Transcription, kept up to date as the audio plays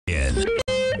TFNN.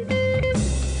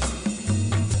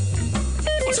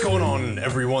 What's going on,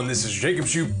 everyone? This is Jacob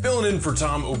Shoup filling in for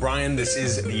Tom O'Brien. This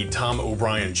is the Tom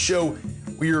O'Brien Show.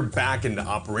 We are back into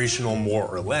operational, more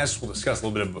or less. We'll discuss a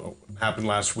little bit of what happened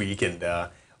last week. And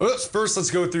first,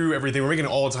 let's go through everything. We're making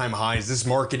all-time highs. This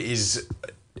market is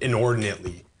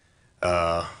inordinately,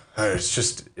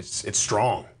 it's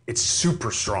strong. It's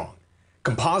super strong.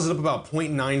 Composite up about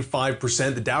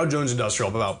 0.95%. The Dow Jones Industrial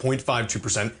up about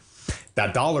 0.52%.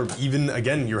 That dollar, even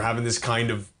again, you're having this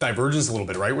kind of divergence a little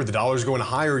bit, right? Where the dollar's going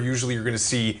higher, usually you're going to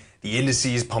see the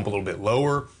indices pump a little bit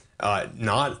lower.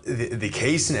 Not the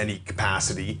case in any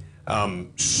capacity.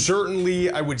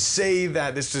 Certainly, I would say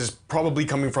that this is probably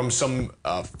coming from some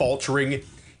faltering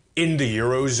in the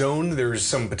Eurozone. There's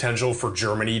some potential for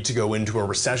Germany to go into a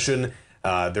recession.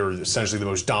 They're essentially the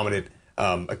most dominant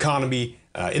economy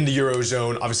in the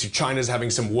Eurozone. Obviously, China's having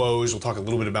some woes. We'll talk a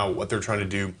little bit about what they're trying to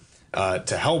do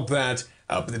to help that.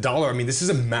 But the dollar, I mean, this is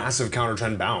a massive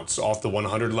counter-trend bounce off the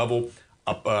 100 level,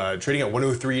 up trading at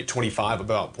 103.25,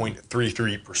 about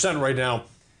 0.33% right now.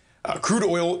 Crude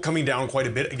oil coming down quite a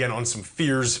bit, again, on some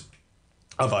fears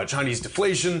of Chinese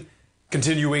deflation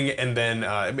continuing. And then,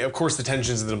 of course, the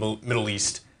tensions in the Middle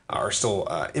East are still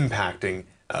impacting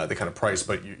the kind of price,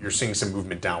 but you're seeing some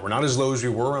movement down. We're not as low as we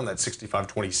were on that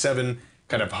 65.27,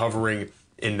 kind of hovering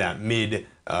in that mid,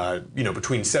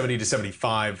 between 70 to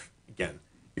 75. Again,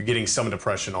 you're getting some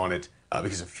depression on it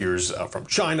because of fears from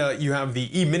China. You have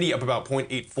the E-mini up about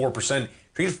 0.84%,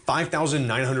 trading at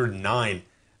 5,909.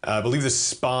 I believe the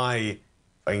SPY, if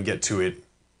I can get to it,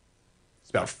 it's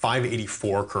about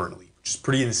 584 currently, which is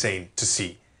pretty insane to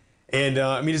see. And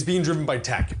I mean, it's being driven by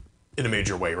tech in a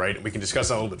major way, right? And we can discuss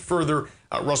that a little bit further.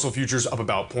 Russell futures up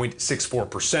about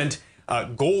 0.64%.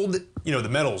 Gold, the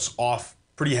metals off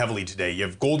pretty heavily today. You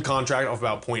have gold contract off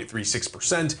about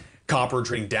 0.36%. Copper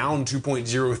trading down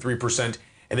 2.03%,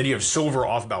 and then you have silver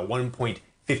off about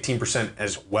 1.15%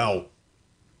 as well.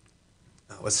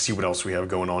 Let's see what else we have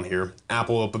going on here.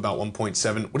 Apple up about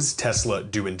 1.7. What is Tesla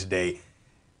doing today?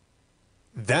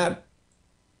 Up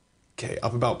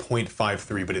about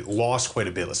 0.53, but it lost quite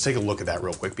a bit. Let's take a look at that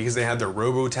real quick because they had their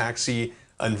robo-taxi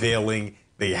unveiling.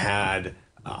 They had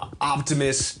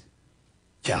Optimus.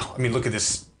 Yeah, I mean, look at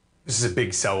this. This is a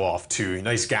big sell-off too.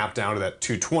 Nice gap down to that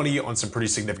 220 on some pretty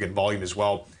significant volume as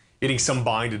well. Getting some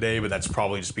buying today, but that's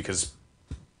probably just because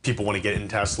people want to get in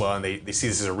Tesla and they see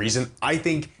this as a reason. I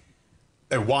think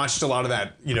I watched a lot of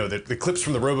that, the clips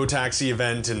from the robo-taxi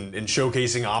event and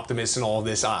showcasing Optimus and all of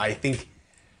this. I think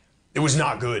it was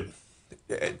not good,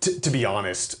 to be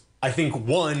honest. I think,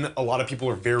 one, a lot of people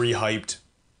are very hyped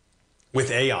with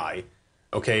AI.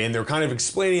 Okay, and they're kind of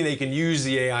explaining they can use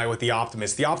the AI with the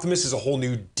Optimus. The Optimus is a whole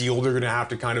new deal they're going to have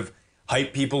to kind of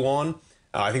hype people on.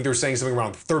 I think they're saying something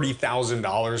around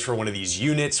 $30,000 for one of these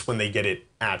units when they get it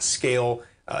at scale.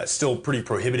 Still pretty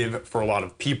prohibitive for a lot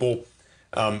of people.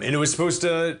 And it was supposed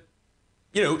to,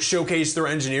 showcase their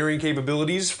engineering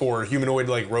capabilities for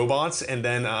humanoid-like robots and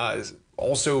then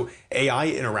also AI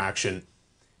interaction.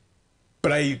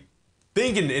 But I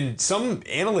think, and some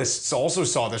analysts also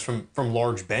saw this from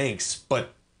large banks,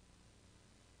 but,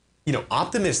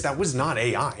 Optimus, that was not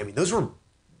AI. I mean, those were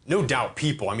no doubt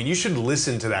people. I mean, you should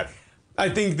listen to that. I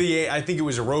think it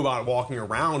was a robot walking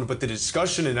around, but the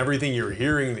discussion and everything you're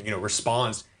hearing,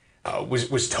 response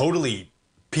was totally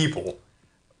people,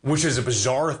 which is a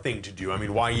bizarre thing to do. I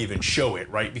mean, why even show it,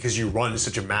 right? Because you run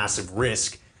such a massive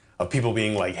risk of people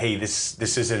being like, hey, this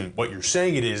isn't what you're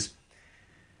saying it is.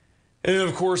 And then,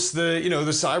 of course, the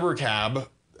cyber cab,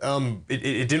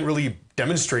 it didn't really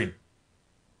demonstrate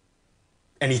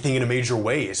anything in a major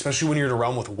way, especially when you're in a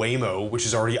realm with Waymo, which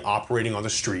is already operating on the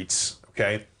streets,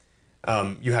 okay?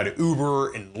 You had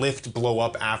Uber and Lyft blow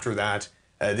up after that.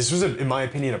 This was, in my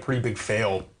opinion, a pretty big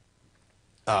fail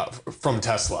from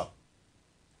Tesla.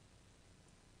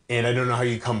 And I don't know how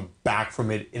you come back from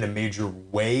it in a major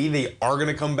way. They are going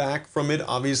to come back from it,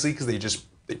 obviously, because they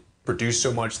produce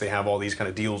so much. They have all these kind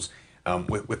of deals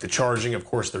with the charging. Of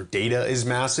course, their data is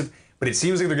massive. But it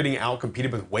seems like they're getting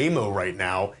out-competed with Waymo right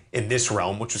now in this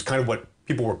realm, which is kind of what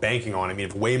people were banking on. I mean,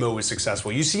 if Waymo is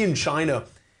successful, you see in China,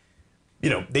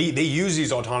 they use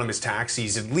these autonomous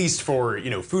taxis, at least for,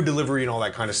 food delivery and all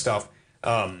that kind of stuff.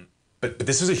 But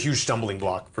this is a huge stumbling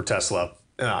block for Tesla.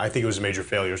 I think it was a major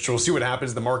failure. So we'll see what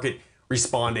happens. The market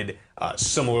responded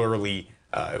similarly,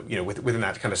 within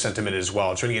that kind of sentiment as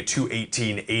well. It's trading at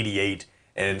 218.88.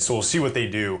 And so we'll see what they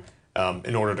do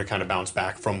in order to kind of bounce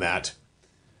back from that.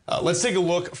 Let's take a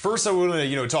look. First, I want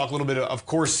to, talk a little bit. Of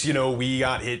course, we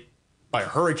got hit by a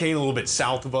hurricane a little bit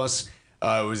south of us.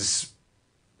 It was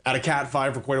at a Cat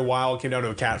 5 for quite a while. It came down to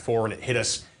a Cat 4, and it hit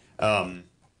us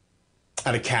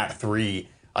at a Cat 3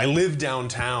 I live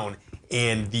downtown,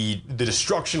 and the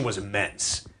destruction was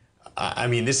immense. I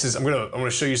mean, this is, I'm gonna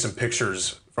show you some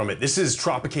pictures from it. This is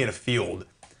Tropicana Field,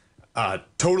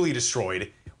 totally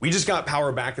destroyed. We just got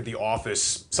power back at the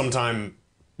office sometime,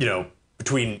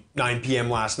 between 9 p.m.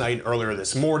 last night and earlier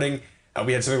this morning.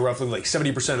 We had something roughly like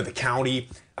 70% of the county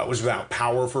was without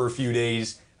power for a few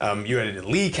days. You had it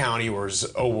in Lee County, where it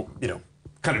was,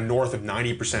 kind of north of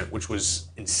 90%, which was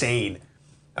insane.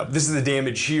 This is the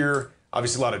damage here.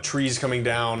 Obviously, a lot of trees coming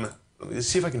down. Let's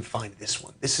see if I can find this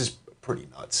one. This is pretty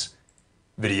nuts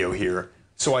video here.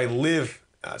 So I live,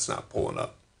 it's not pulling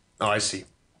up. Oh, I see.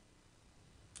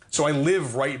 So I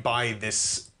live right by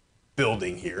this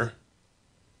building here.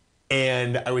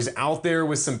 And I was out there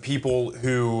with some people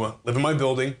who live in my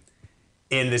building,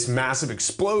 and this massive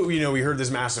explosion, we heard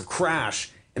this massive crash,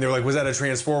 and they're like, was that a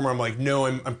transformer? I'm like, no,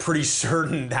 I'm pretty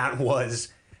certain that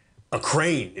was a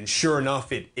crane. And sure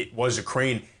enough, it was a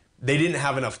crane. They didn't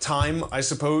have enough time, I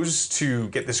suppose, to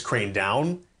get this crane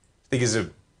down. I think is a,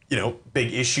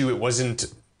 big issue. It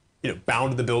wasn't,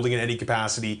 bound to the building in any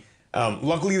capacity.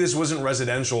 Luckily, this wasn't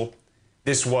residential.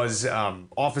 This was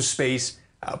office space.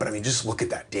 But I mean, just look at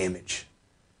that damage.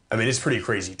 I mean, it's pretty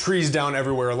crazy. Trees down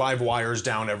everywhere, live wires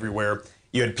down everywhere.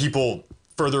 You had people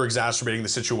further exacerbating the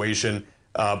situation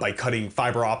by cutting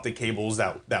fiber optic cables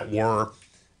that were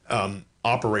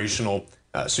operational.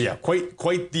 So yeah,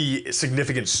 quite the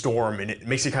significant storm, and it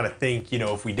makes you kind of think,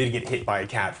 if we did get hit by a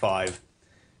Cat 5,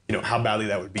 how badly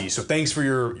that would be. So thanks for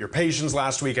your patience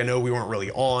last week. I know we weren't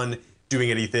really on doing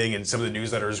anything, and some of the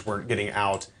newsletters weren't getting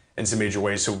out in some major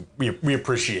ways, so we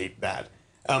appreciate that.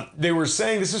 They were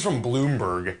saying, this is from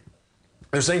Bloomberg,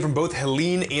 they're saying from both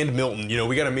Helene and Milton,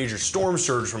 we got a major storm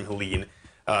surge from Helene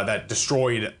that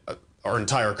destroyed our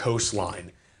entire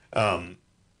coastline. So,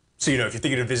 if you're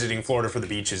thinking of visiting Florida for the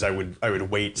beaches, I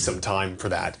would wait some time for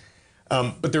that.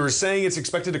 But they were saying it's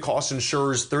expected to cost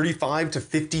insurers $35 to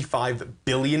 $55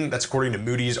 billion. That's according to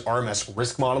Moody's RMS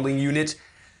risk modeling unit.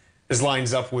 This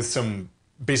lines up with some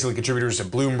basically contributors to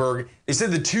Bloomberg. They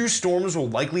said the two storms will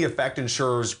likely affect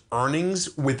insurers'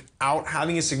 earnings without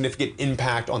having a significant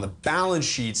impact on the balance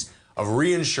sheets of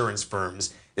reinsurance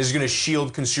firms. This is going to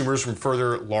shield consumers from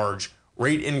further large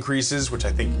rate increases, which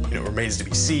I think remains to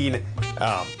be seen.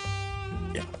 Yeah.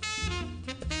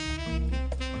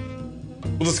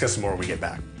 We'll discuss some more when we get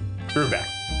back. We're back.